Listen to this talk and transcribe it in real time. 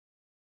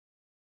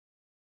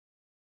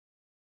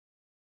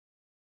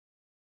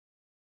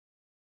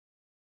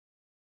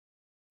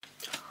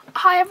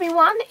Hi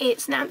everyone,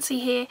 it's Nancy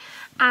here,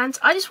 and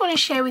I just want to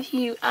share with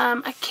you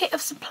a kit of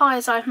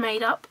supplies I've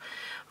made up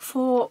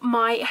for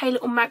my Hey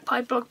Little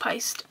Magpie blog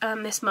post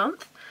this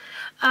month.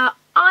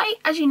 I,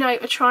 as you know,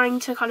 are trying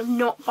to kind of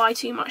not buy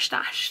too much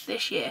stash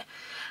this year,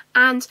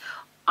 and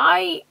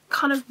I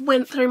kind of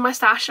went through my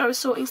stash. I was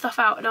sorting stuff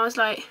out and I was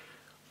like,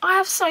 I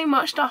have so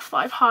much stuff that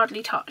I've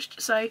hardly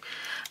touched, so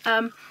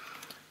and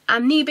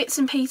new bits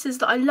and pieces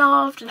that I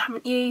loved and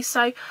haven't used,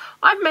 so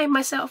I've made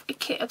myself a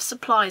kit of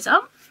supplies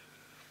up.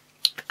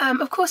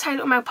 Of course, Hey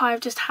Little Magpie have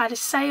just had a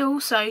sale,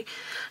 so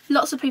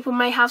lots of people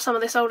may have some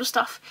of this older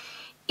stuff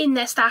in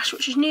their stash,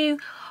 which is new.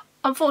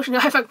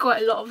 Unfortunately, I've had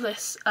quite a lot of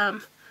this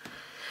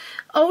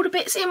older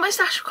bits in my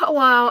stash for quite a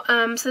while,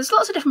 so there's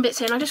lots of different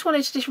bits in. I just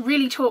wanted to just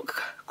really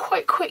talk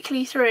quite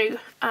quickly through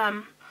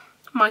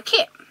my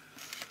kit.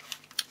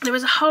 There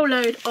is a whole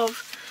load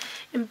of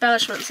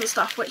embellishments and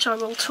stuff which I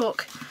will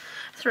talk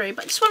through,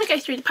 but I just want to go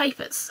through the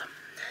papers.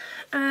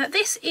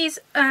 This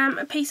is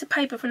a piece of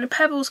paper from the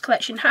Pebbles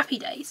collection, Happy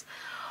Days,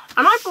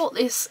 and I bought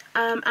this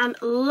and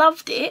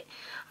loved it.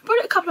 I bought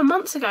it a couple of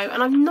months ago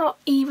and I've not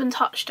even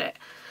touched it.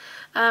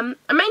 I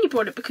mainly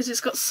bought it because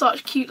it's got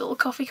such cute little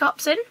coffee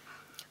cups in,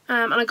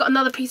 and I got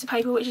another piece of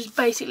paper which is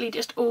basically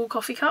just all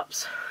coffee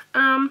cups.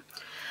 But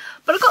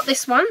I got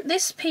this one.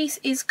 This piece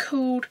is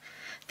called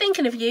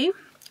Thinking of You,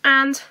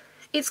 and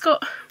it's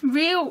got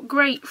real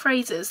great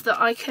phrases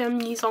that I can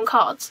use on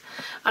cards,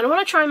 and I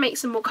want to try and make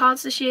some more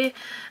cards this year.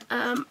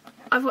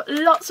 I've got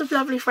lots of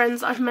lovely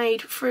friends I've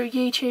made through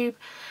YouTube,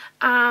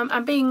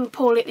 and being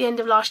poorly at the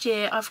end of last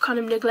year, I've kind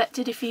of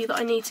neglected a few that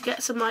I need to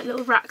get some like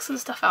little racks and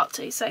stuff out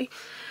to. So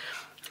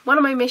one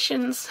of my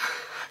missions,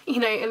 you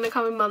know, in the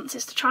coming months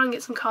is to try and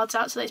get some cards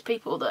out to those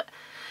people that,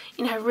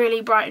 you know,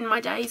 really brighten my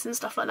days and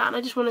stuff like that, and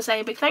I just want to say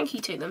a big thank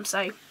you to them.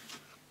 So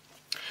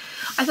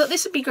I thought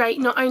this would be great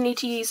not only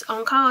to use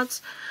on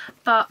cards,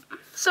 but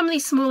some of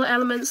these smaller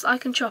elements I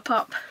can chop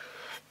up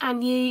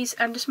and use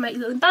and just make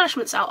little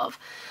embellishments out of.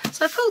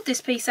 So I pulled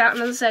this piece out,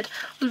 and as I said,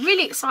 I was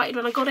really excited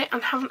when I got it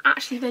and haven't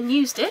actually then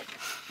used it.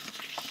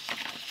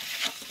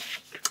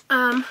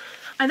 I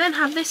then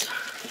have this.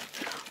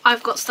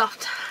 I've got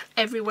stuff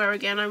everywhere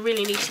again, I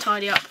really need to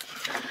tidy up.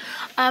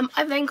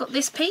 I've then got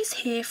this piece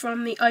here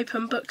from the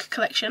Open Book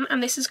collection,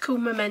 and this is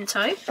called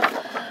Memento.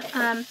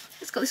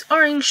 It's got this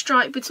orange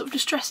stripe with sort of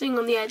distressing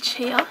on the edge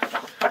here,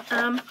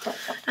 and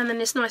then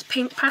this nice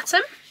pink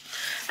pattern.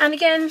 And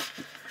again,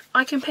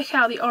 I can pick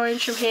out the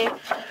orange from here,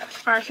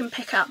 or I can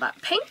pick out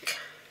that pink.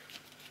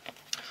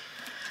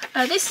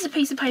 This is a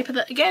piece of paper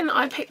that again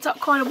I picked up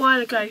quite a while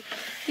ago.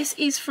 This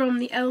is from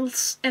the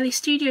Ellie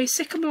Studio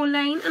Sycamore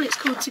Lane, and it's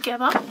called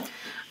Together.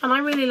 And I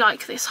really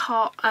like this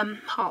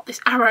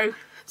this arrow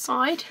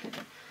side.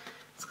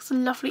 It's got a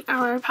lovely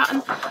arrow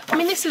pattern. I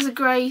mean, this is a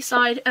grey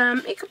side.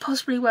 It could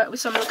possibly work with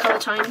some of the colour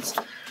tones,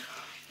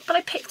 but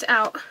I picked it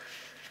out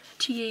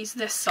to use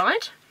this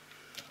side.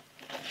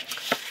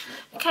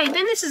 Okay,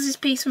 then this is this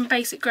piece from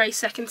Basic Grey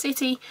Second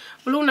City.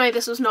 We'll all know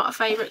this was not a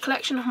favourite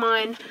collection of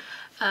mine,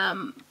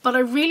 but I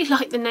really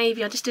like the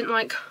navy. I just didn't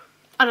like,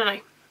 I don't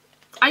know.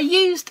 I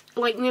used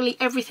like nearly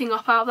everything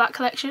up out of that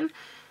collection,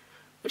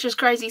 which is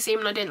crazy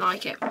seeming I didn't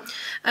like it.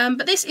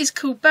 But this is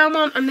called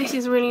Belmont, and this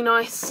is a really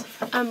nice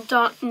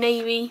dark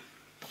navy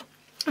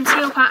and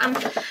teal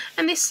pattern.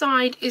 And this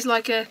side is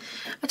like a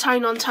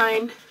tone on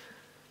tone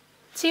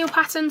teal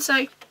pattern,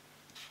 so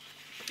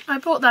I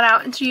brought that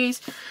out and to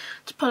use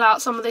to pull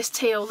out some of this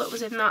teal that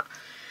was in that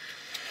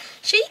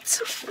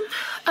sheet.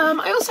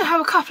 I also have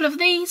a couple of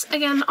these.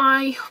 Again,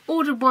 I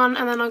ordered one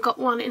and then I got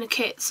one in a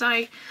kit.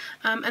 So,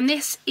 and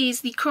this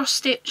is the cross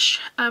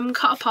stitch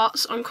cut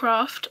aparts on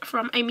craft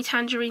from Amy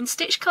Tangerine's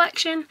Stitch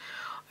collection.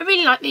 I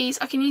really like these.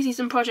 I can use these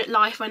in Project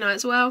Life, I know,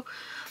 as well,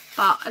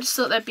 but I just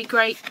thought they'd be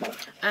great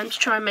to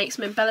try and make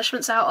some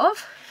embellishments out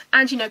of.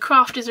 And you know,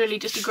 craft is really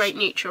just a great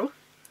neutral.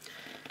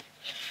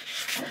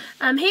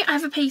 Here I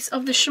have a piece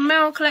of the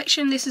Chamel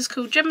collection. This is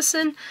called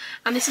Jemison,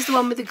 and this is the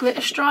one with the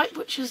glitter stripe,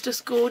 which is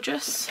just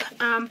gorgeous.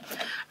 I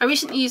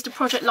recently used a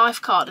Project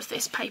Life card of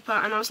this paper,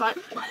 and I was like,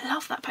 I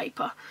love that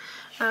paper,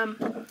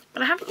 but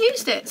I haven't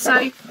used it.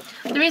 So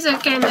there is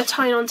again a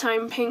tone on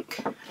tone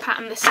pink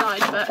pattern this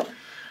side, but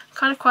I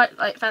kind of quite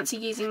like fancy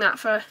using that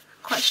for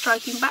quite a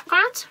striking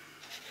background.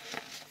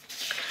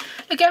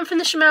 Again from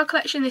the Chamel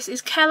collection, this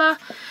is Keller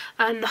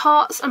and the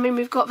hearts. I mean,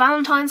 we've got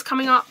Valentine's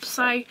coming up,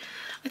 so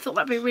I thought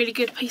that'd be a really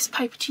good piece of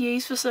paper to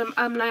use for some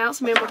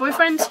layouts of me and my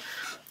boyfriend.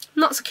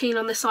 Not so keen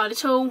on this side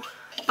at all,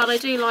 but I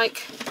do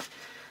like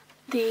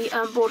the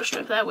border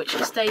strip there, which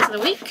is Days of the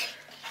Week.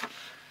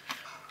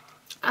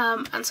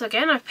 And so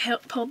again, I've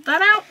pulled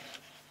that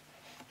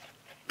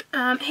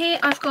out. Here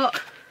I've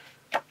got,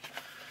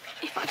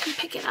 if I can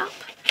pick it up,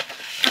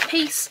 a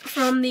piece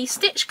from the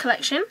Stitch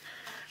collection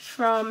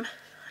from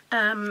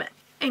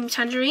Amy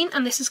Tangerine,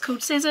 and this is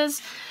called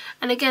Scissors.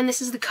 And again,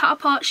 this is the cut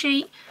apart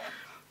sheet.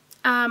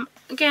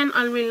 Again,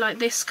 I really like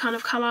this kind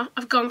of colour.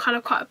 I've gone kind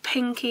of quite a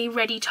pinky,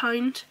 reddy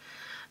toned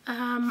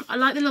I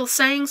like the little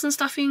sayings and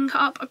stuff you can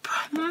cut up.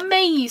 I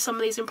may use some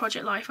of these in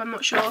Project Life, I'm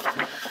not sure.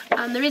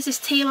 There is this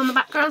teal on the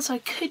background, so I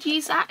could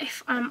use that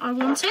if I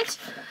wanted.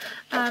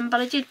 But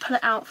I did pull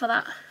it out for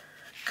that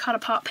cut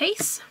apart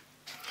piece.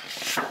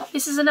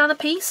 This is another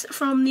piece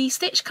from the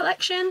Stitch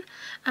collection.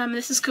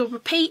 This is called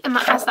Repeat, and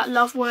that has that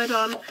love word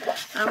on,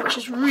 which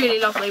is really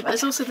lovely. But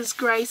there's also this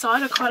grey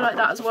side, I quite like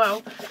that as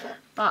well.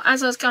 But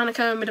as I was kind of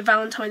going with a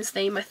Valentine's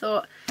theme, I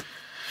thought,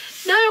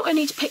 no, I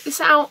need to pick this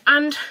out.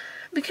 And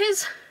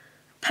because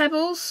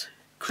Pebbles,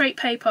 Crepe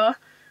Paper,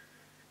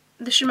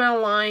 the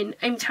Chamel line,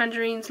 Amy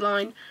Tangerine's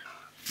line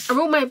are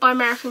all made by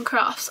American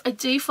Crafts, I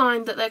do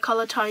find that their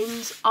colour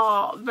tones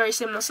are very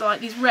similar. So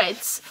like these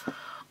reds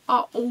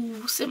are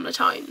all similar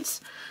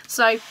tones.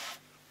 So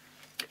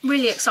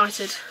really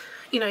excited,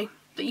 you know,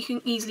 that you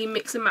can easily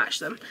mix and match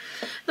them.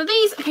 Now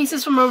these are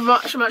pieces from a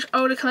much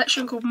older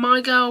collection called My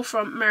Girl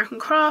from American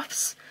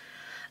Crafts.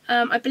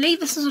 I believe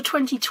this is a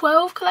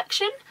 2012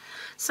 collection.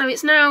 So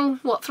it's now,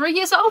 what, 3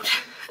 years old?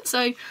 So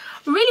I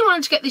really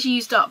wanted to get this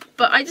used up,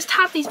 but I just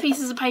had these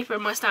pieces of paper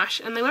in my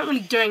stash and they weren't really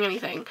doing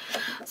anything.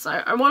 So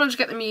I wanted to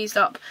get them used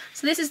up.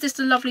 So this is just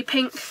a lovely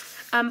pink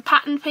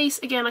pattern piece.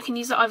 Again, I can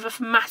use it either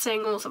for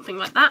matting or something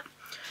like that.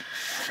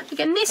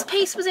 Again, this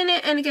piece was in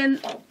it, and again,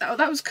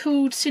 that was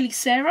called Silly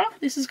Sarah.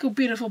 This is called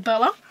Beautiful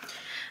Bella.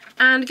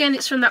 And again,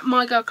 it's from that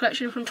My Girl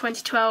collection from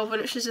 2012,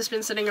 and which has just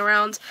been sitting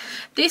around.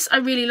 This I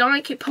really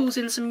like. It pulls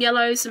in some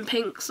yellows, some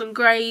pinks, some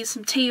greys,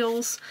 some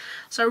teals.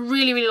 So I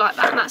really like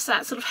that, and that's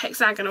that sort of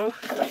hexagonal.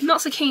 I'm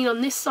not so keen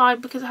on this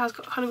side because it has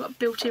kind of got a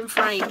built-in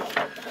frame,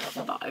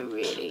 but I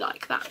really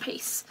like that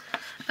piece.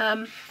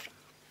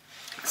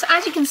 So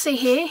as you can see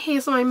here,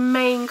 here's my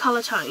main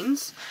colour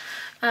tones.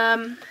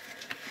 As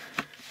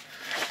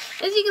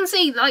you can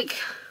see, like,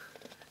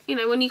 you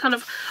know, when you kind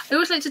of, I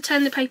always like to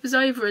turn the papers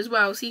over as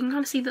well, so you can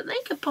kind of see that they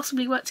could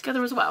possibly work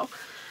together as well.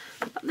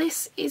 But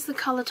this is the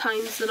colour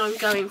tones that I'm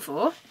going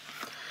for.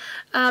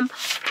 I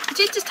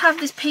did just have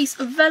this piece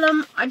of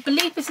vellum. I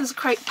believe this is a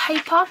crepe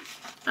paper.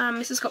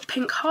 This has got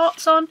pink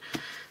hearts on,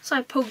 so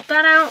I pulled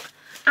that out.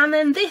 And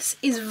then this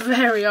is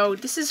very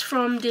old. This is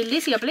from Dear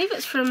Lizzie. I believe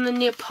it's from the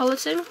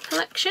Neapolitan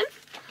collection.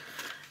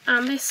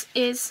 And this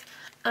is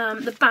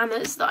the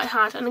banners that I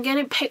had. And again,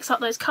 it picks up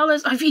those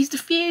colours. I've used a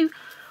few,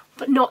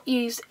 but not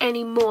used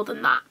any more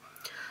than that.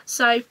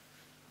 So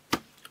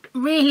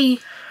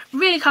really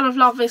kind of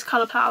love this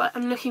colour palette.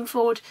 I'm looking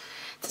forward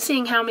to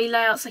seeing how many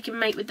layouts I can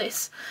make with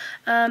this.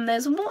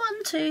 There's 1,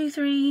 2,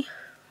 3,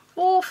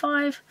 4,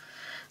 5,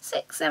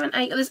 6, 7,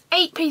 8. There's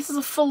 8 pieces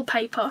of full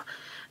paper,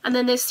 and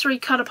then there's 3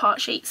 cut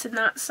apart sheets in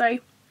that. So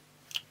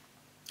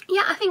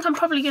yeah, I think I'm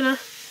probably gonna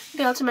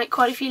be able to make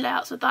quite a few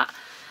layouts with that.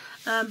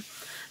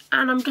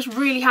 And I'm just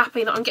really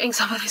happy that I'm getting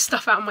some of this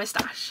stuff out of my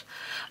stash.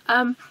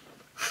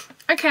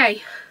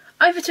 Okay,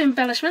 over to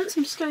embellishments.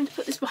 I'm just going to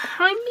put this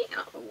behind me,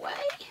 out of the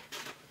way.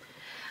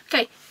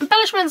 Okay,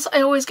 embellishments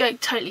I always go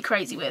totally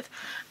crazy with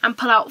and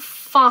pull out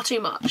far too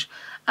much.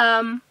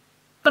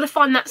 But I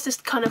find that's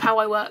just kind of how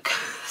I work.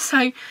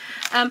 So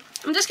I'm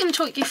just going to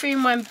talk you through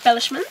my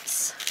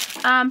embellishments.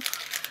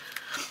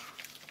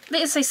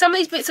 Let's say some of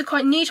these bits are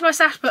quite new to my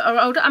stash but are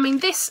older. I mean,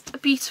 this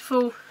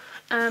beautiful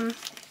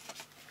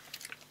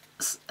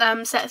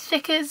set of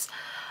thickers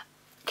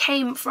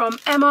came from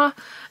Emma.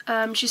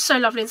 She's so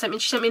lovely and sent me.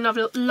 She sent me a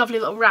lovely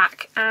little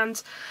rack,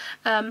 and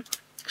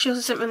she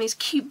also sent me these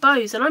cute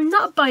bows. And I'm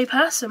not a bow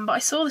person, but I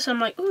saw this and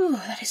I'm like, ooh,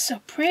 that is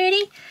so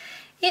pretty.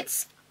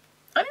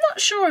 I'm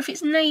not sure if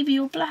it's navy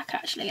or black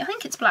actually. I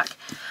think it's black,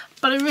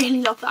 but I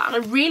really love that,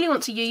 and I really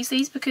want to use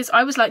these because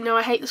I was like, no,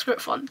 I hate the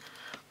script font.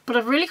 But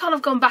I've really kind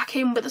of gone back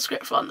in with the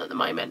script font at the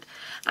moment,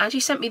 and she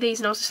sent me these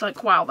and I was just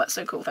like, wow, that's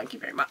so cool, thank you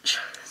very much.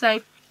 So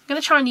I'm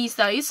going to try and use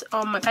those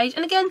on my page,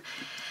 and again,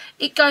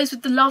 it goes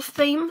with the love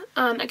theme,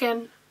 and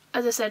again,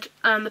 as I said,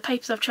 the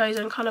papers I've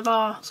chosen kind of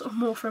are sort of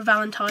more for a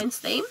Valentine's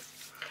theme.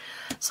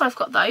 So I've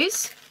got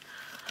those.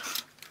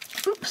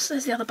 Oops,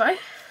 there's the other bow.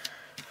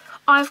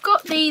 I've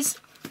got these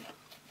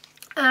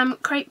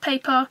crepe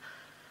paper.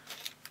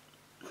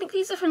 I think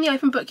these are from the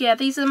open book. Yeah,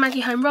 these are the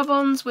Maggie Home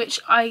rub-ons, which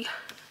I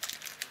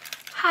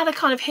had a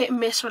kind of hit and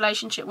miss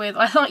relationship with.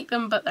 I like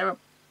them, but they're a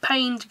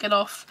pain to get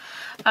off.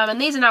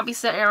 And these are now be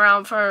sitting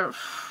around for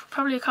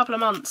probably a couple of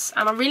months,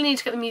 and I really need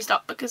to get them used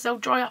up because they'll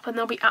dry up and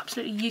they'll be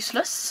absolutely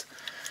useless.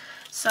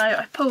 So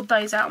I pulled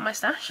those out of my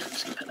stash. I'm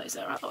just going to put those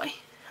there out of the way.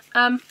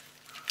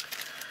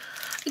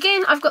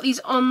 Again, I've got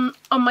these on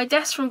my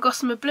desk from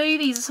Gossamer Blue.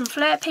 These are some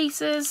flare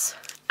pieces.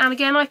 And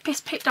again, I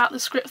picked out the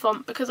script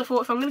font because I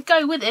thought if I'm going to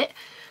go with it,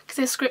 because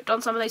there's script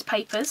on some of those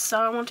papers, so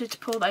I wanted to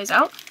pull those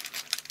out.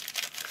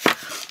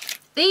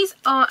 These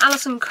are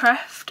Alison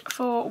Kreft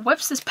for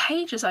Webster's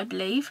Pages, I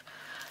believe.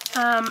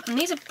 And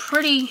these are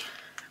pretty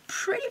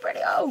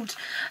old.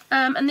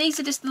 And these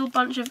are just a little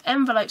bunch of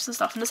envelopes and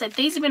stuff. And I said,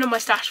 these have been on my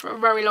stash for a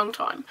very long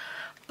time,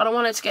 but I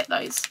wanted to get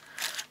those,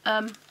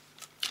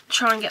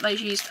 try and get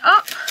those used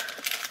up.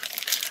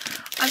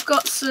 I've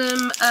got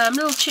some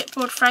little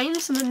chipboard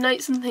frames and the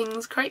notes and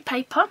things, crepe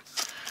paper,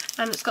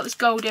 and it's got this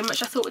gold in,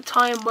 which I thought would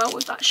tie in well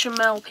with that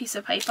Chamel piece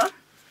of paper.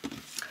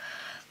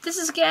 This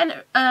is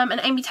again an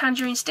Amy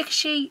Tangerine sticker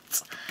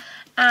sheet,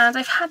 and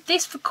I've had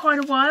this for quite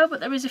a while, but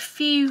there is a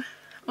few,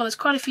 well, there's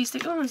quite a few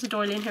stickers. Oh, there's a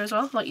doily in here as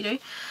well, like you do.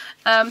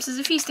 So there's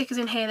a few stickers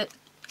in here that,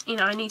 you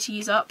know, I need to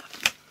use up,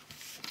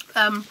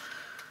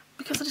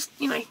 because I just,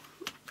 you know,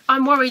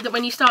 I'm worried that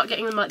when you start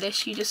getting them like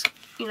this, you just,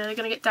 you know, they're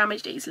going to get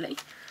damaged easily.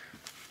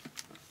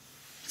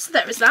 So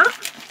there is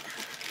that.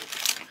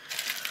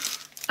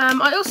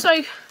 I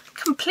also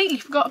completely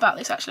forgot about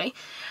this actually.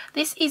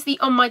 This is the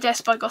On My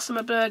Desk by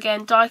Gossamer Blue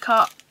again die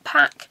cut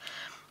pack,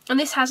 and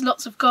this has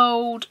lots of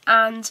gold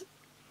and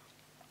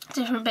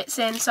different bits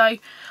in, so I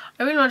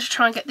really wanted to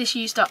try and get this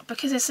used up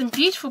because there's some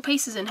beautiful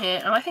pieces in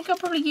here, and I think I'll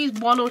probably use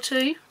 1 or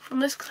 2 from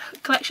this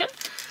collection.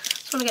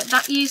 Just want to get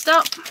that used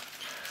up.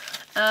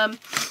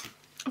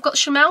 I've got the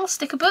Chamel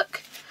sticker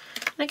book,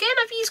 and again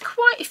I've used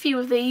quite a few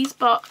of these,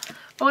 but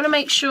I want to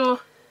make sure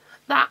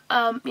that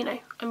you know,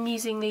 I'm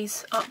using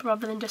these up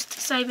rather than just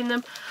saving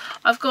them.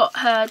 I've got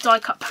her die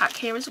cut pack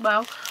here as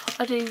well.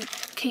 I do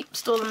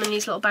store them in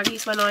these little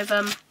baggies when I've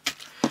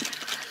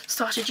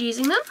started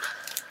using them.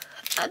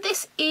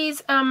 This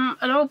is an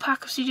old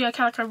pack of Studio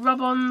Calico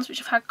rub-ons,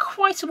 which I've had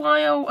quite a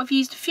while. I've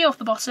used a few off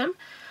the bottom,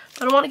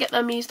 but I want to get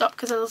them used up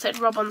because, as I said,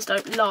 rub-ons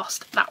don't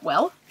last that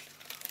well.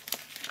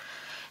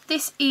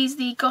 This is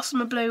the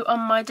Gossamer Blue On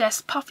My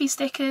Desk puffy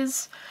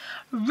stickers.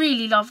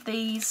 Really love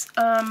these,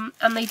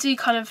 and they do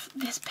kind of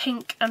this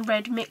pink and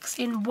red mix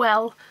in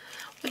well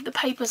with the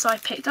papers I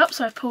picked up,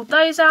 so I've pulled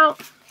those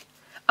out.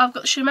 I've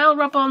got the Chamel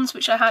rub-ons,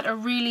 which I had a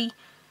really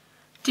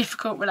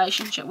difficult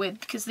relationship with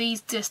because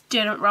these just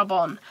didn't rub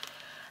on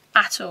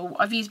at all.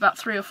 I've used about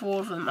 3 or 4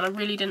 of them and I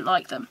really didn't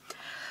like them.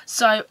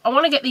 So I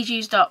want to get these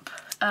used up,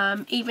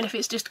 even if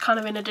it's just kind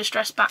of in a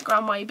distressed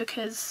background way,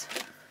 because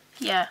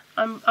yeah,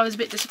 I was a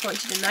bit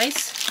disappointed in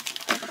those.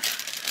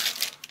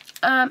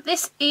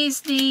 This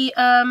is the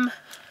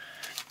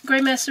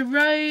Grey Mercer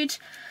Road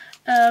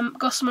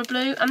Gossamer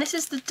Blue, and this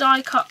is the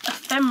die cut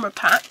ephemera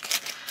pack.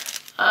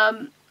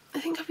 I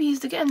think I've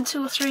used again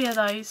 2 or 3 of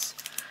those,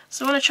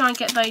 so I want to try and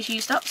get those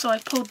used up, so I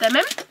pulled them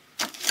in.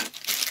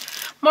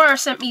 Moira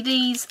sent me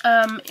these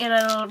in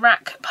a little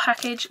rack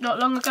package not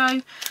long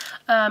ago,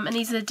 and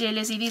these are the Dear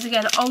Lizzie. These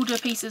again are older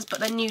pieces, but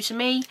they're new to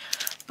me.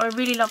 I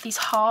really love these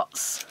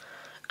hearts,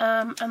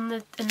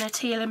 and they're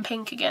teal and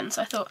pink again,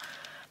 so I thought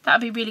that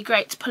would be really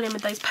great to pull in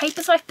with those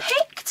papers I've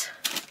picked.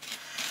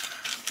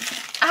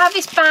 I have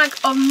this bag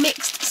of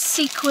mixed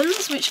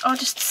sequins, which are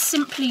just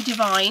simply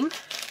divine.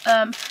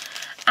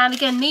 And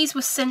again, these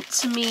were sent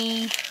to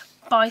me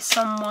by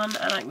someone,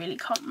 and I really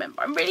can't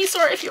remember. I'm really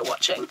sorry if you're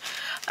watching.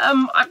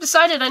 I've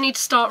decided I need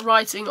to start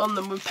writing on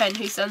them with pen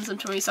who sends them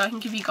to me so I can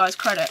give you guys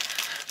credit.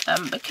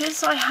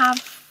 Because I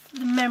have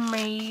the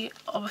memory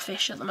of a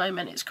fish at the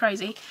moment, it's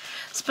crazy.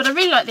 But I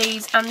really like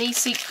these, and these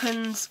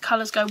sequins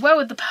colours go well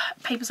with the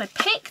papers I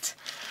picked.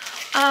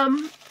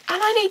 And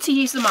I need to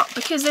use them up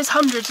because there's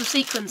hundreds of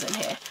sequins in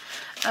here.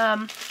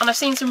 And I've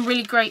seen some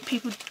really great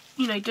people,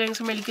 you know, doing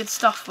some really good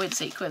stuff with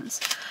sequins.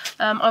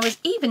 I was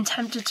even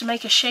tempted to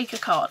make a shaker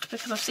card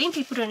because I've seen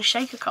people doing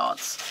shaker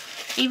cards,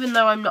 even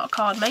though I'm not a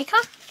card maker.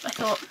 I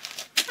thought,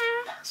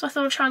 so I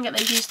thought I'd try and get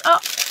those used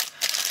up.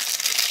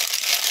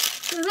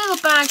 There's a little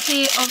bag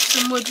here of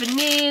some wood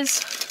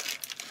veneers,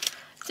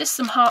 just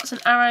some hearts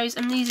and arrows,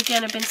 and these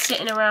again have been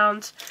sitting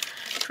around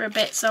for a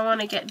bit, so I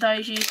want to get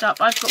those used up.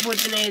 I've got wood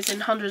veneers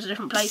in hundreds of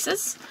different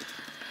places.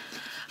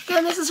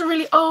 Again, this is a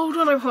really old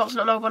one. Well, it's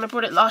not an old one, I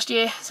bought it last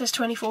year. It says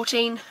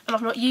 2014, and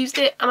I've not used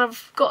it, and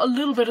I've got a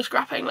little bit of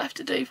scrapping left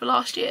to do for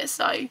last year,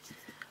 so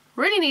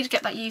really need to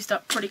get that used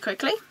up pretty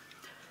quickly.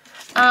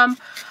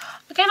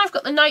 Again, I've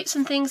got the notes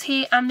and things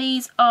here, and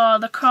these are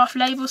the craft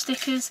label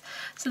stickers.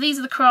 So these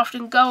are the craft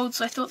and gold,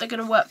 so I thought they're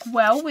going to work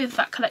well with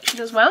that collection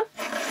as well.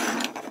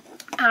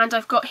 And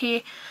I've got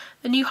here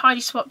the new Heidi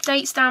Swap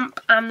date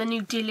stamp and the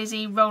new Dear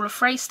Lizzie roller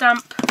phrase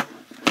stamp.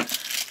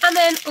 And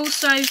then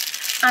also,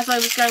 as I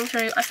was going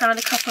through, I found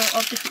a couple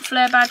of different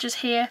flare badges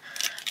here,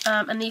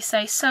 and these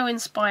say "So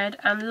Inspired"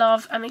 and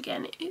 "Love," and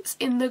again it's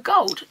in the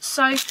gold.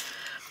 So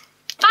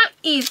that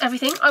is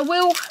everything. I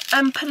will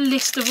put a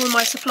list of all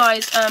my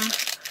supplies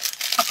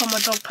up on my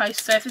blog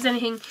post, so if there's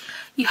anything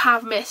you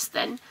have missed,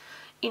 then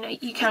you know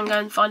you can go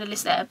and find a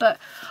list there. But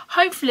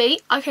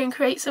hopefully I can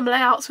create some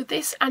layouts with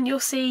this and you'll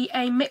see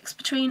a mix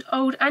between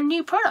old and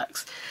new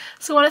products.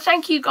 So I want to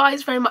thank you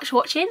guys very much for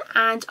watching,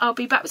 and I'll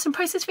be back with some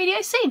process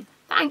videos soon.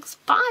 Thanks,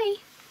 bye!